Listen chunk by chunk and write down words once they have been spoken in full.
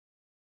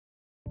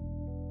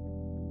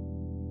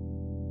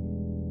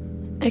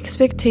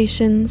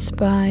Expectations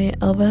by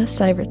Elva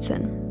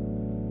Syvertson.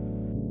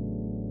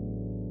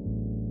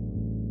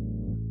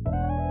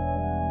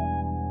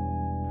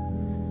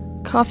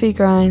 Coffee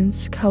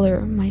grinds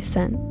color my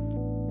scent.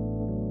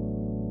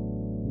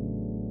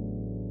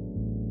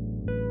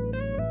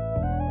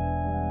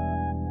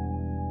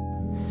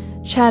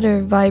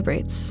 Chatter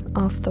vibrates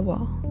off the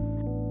wall.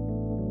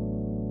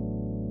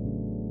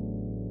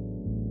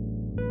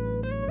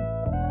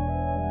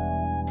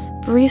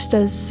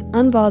 Baristas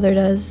unbothered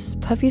as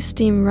puffy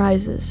steam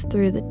rises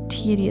through the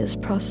tedious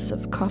process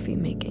of coffee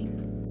making.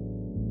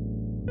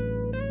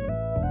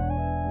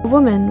 A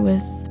woman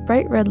with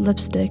bright red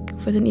lipstick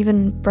with an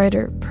even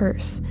brighter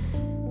purse,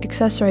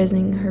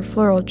 accessorizing her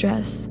floral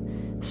dress,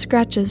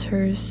 scratches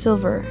her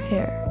silver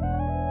hair.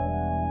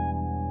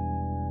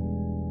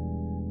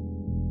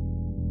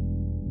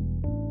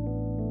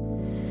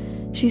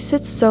 She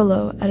sits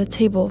solo at a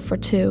table for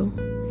two,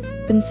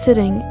 been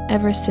sitting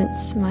ever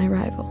since my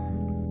arrival.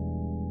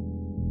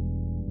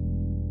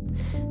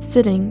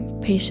 Sitting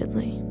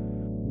patiently.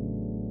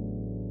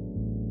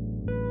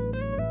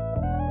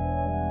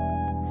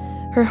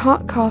 Her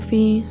hot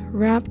coffee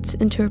wrapped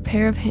into a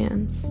pair of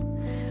hands,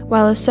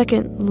 while a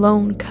second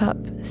lone cup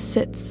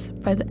sits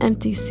by the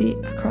empty seat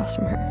across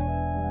from her.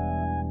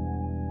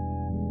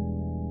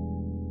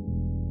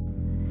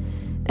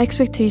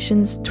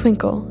 Expectations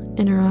twinkle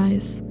in her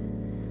eyes.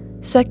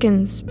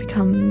 Seconds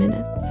become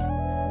minutes.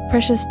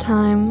 Precious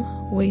time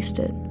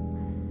wasted.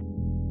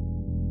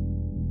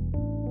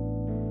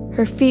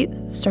 Her feet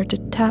start to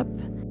tap,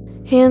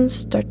 hands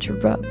start to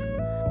rub.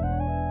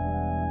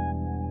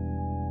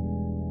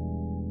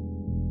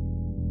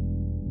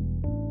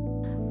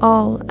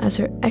 All as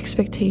her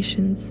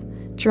expectations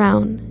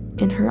drown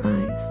in her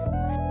eyes.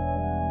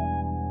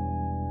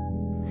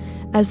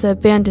 As the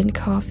abandoned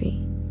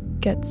coffee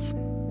gets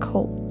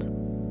cold.